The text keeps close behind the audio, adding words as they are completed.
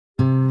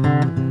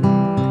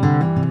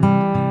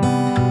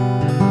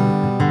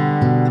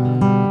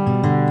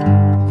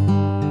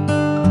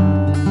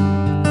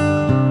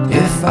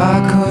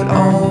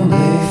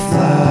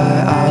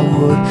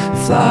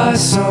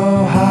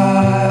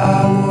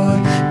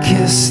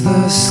kiss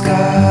the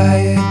sky,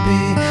 it'd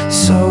be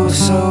so,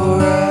 so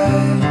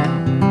right.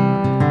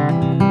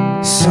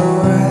 So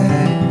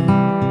right,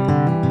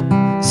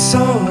 so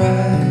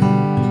right.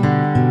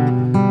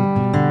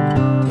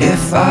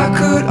 If I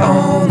could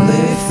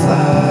only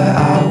fly,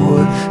 I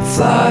would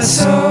fly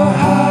so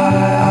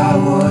high. I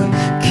would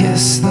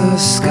kiss the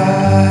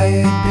sky,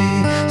 it'd be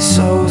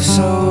so,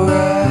 so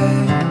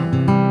right.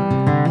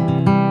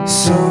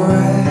 So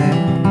right,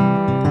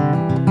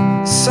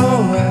 so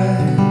right.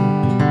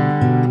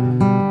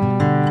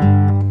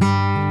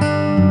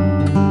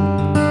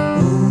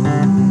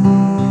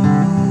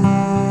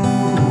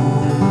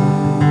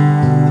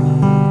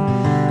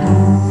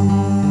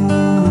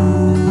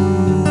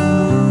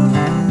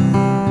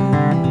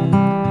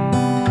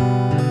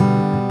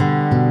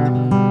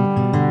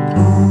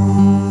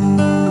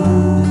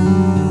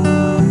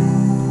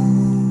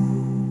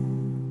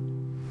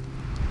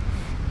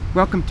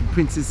 Welcome to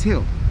Princes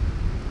Hill.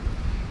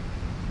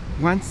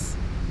 Once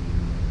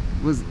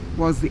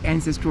was the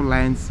ancestral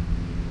lands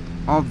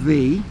of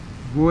the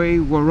Woi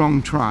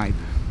Wurrung tribe.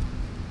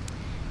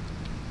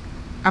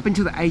 Up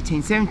until the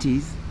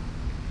 1870s,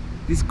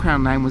 this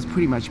crown land was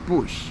pretty much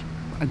bush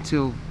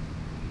until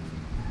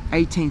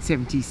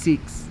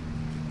 1876,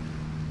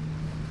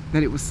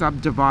 that it was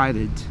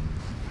subdivided.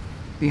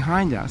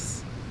 Behind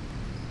us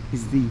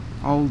is the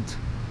old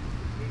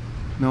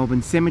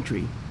Melbourne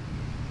cemetery,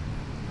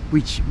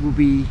 which will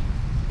be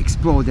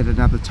explored at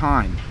another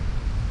time.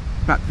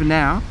 But for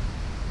now,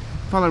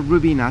 follow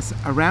Ruby and us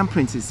around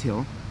Princes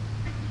Hill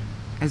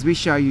as we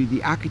show you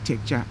the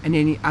architecture and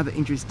any other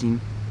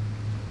interesting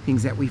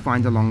things that we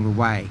find along the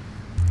way.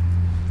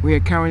 We are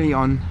currently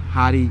on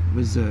Hardy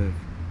Reserve.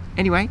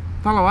 Anyway,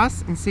 follow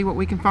us and see what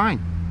we can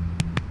find.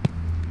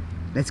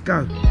 Let's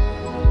go.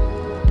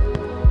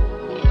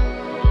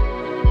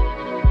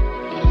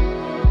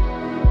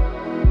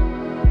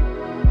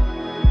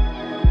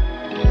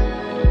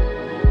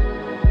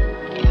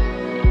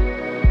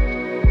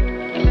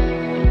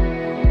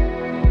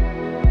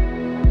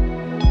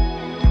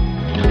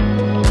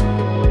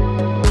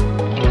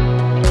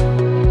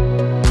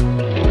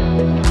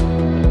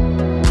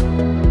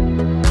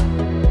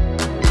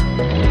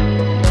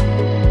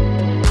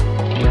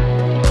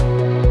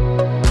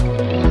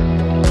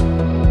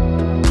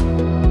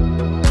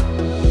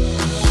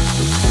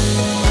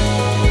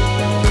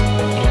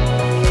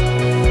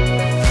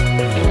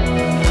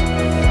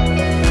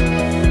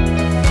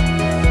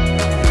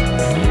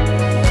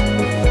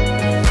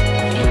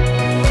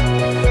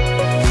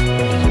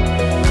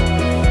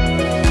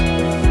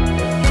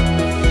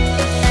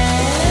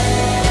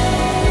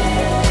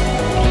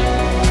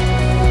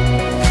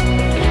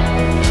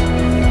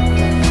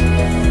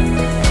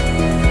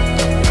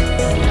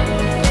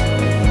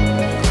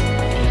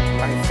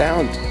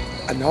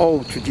 An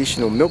old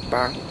traditional milk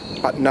bar,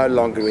 but no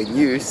longer in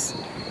use.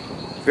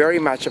 Very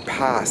much a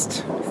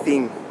past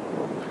thing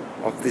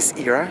of this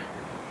era.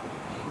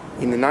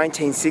 In the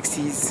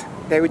 1960s,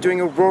 they were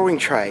doing a roaring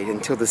trade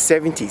until the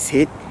 70s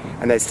hit,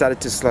 and they started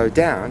to slow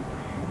down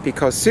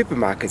because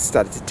supermarkets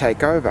started to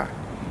take over.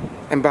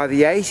 And by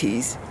the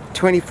 80s,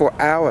 24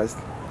 hours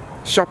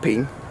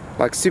shopping,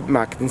 like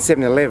supermarkets and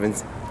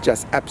 7-Elevens,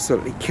 just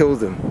absolutely killed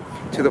them,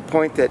 to the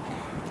point that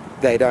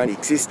they don't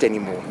exist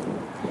anymore.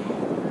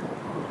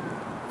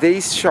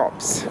 These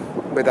shops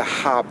were the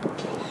hub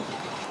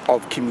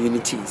of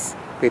communities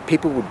where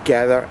people would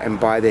gather and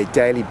buy their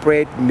daily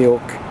bread,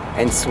 milk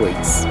and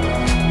sweets.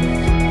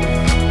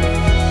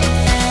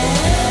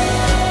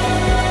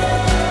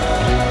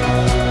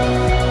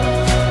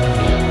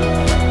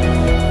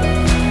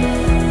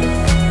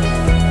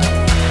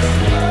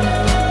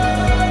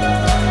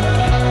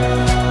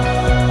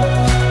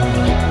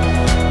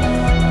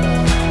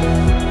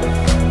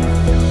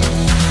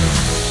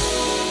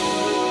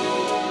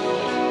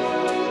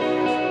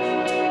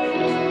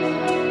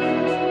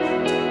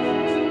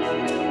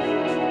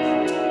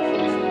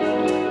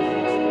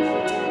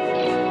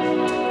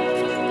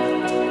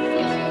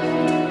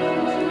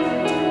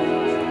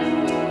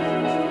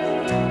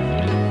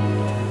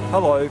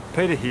 Hello,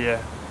 Peter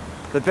here,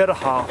 the better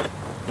half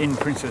in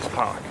Princes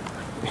Park.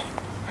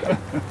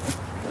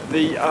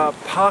 The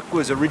park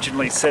was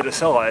originally set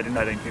aside in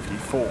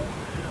 1854,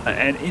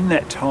 and in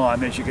that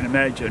time, as you can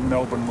imagine,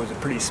 Melbourne was a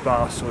pretty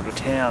sparse sort of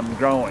town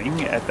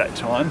growing at that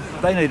time.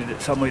 They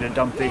needed somewhere to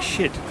dump their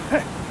shit.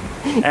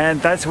 And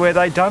that's where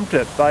they dumped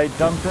it. They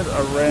dumped it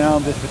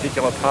around this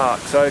particular park.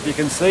 So if you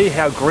can see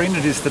how green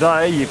it is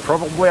today, you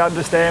probably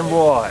understand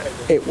why.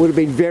 It would have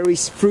been very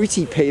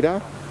fruity,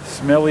 Peter.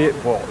 Smelly it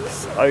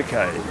was.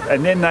 Okay.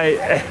 And then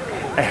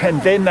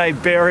they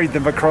buried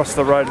them across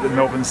the road at the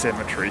Melbourne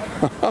Cemetery.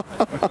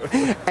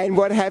 And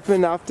what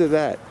happened after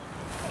that?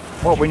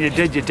 What, when you're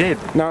dead, you're dead?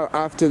 No,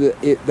 after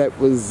that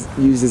was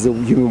used as a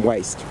human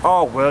waste.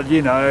 Oh, well,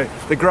 you know,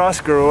 the grass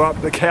grew up,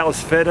 the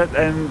cows fed it,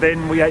 and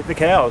then we ate the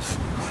cows.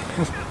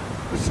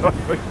 So,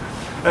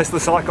 that's the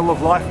cycle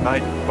of life,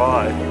 mate.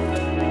 Bye.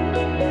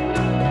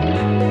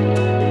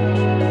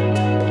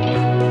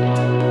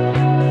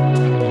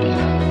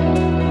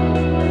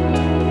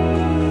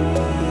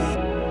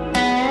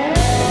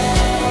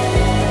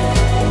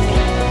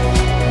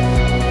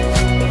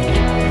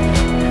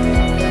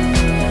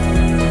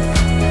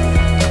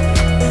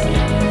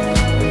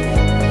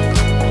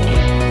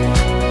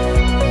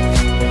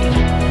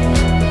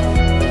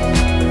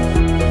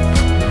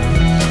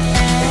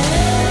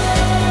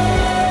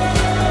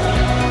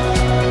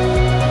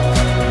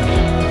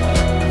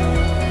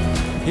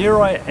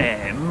 here I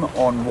am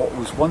on what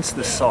was once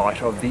the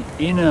site of the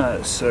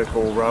Inner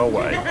Circle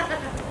Railway.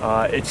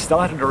 It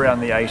started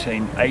around the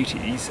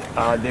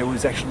 1880s. There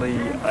was actually,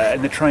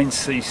 and the train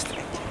ceased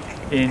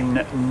in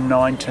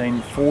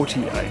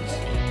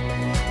 1948.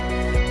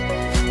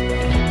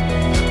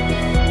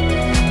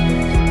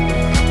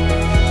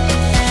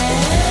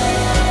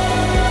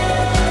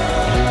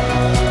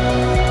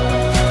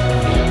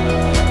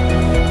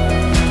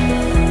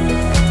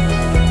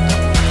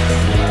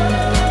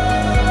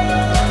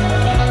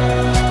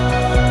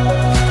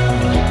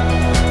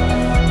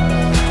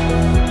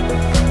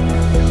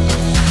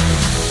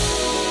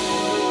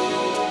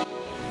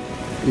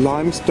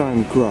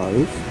 Limestone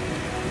Grove,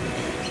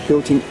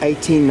 built in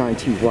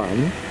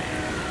 1891,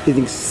 is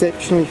an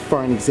exceptionally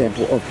fine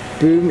example of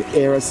boom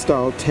era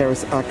style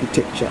terrace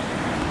architecture.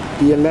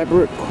 The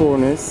elaborate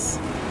cornice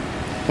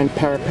and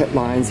parapet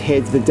lines,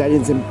 heads,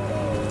 medallions and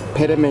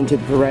pedimented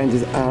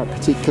verandas are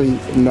particularly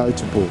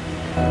notable.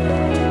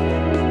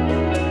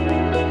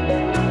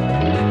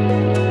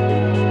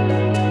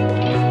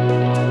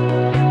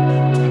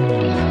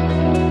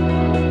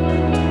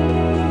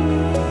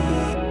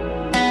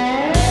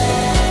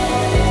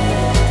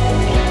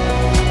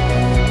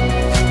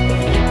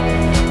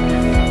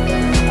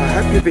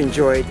 You've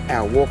enjoyed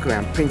our walk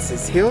around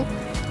Princes Hill.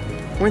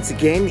 Once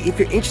again, if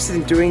you're interested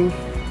in doing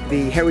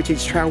the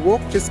Heritage Trail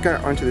walk, just go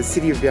onto the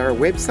City of Yarra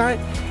website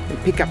and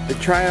pick up the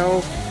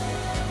trail.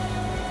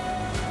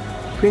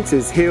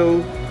 Princes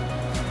Hill,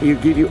 it'll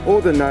give you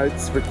all the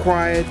notes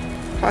required,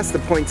 plus the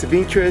points of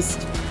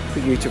interest for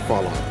you to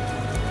follow.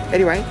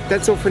 Anyway,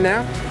 that's all for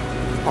now.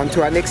 On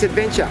to our next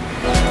adventure.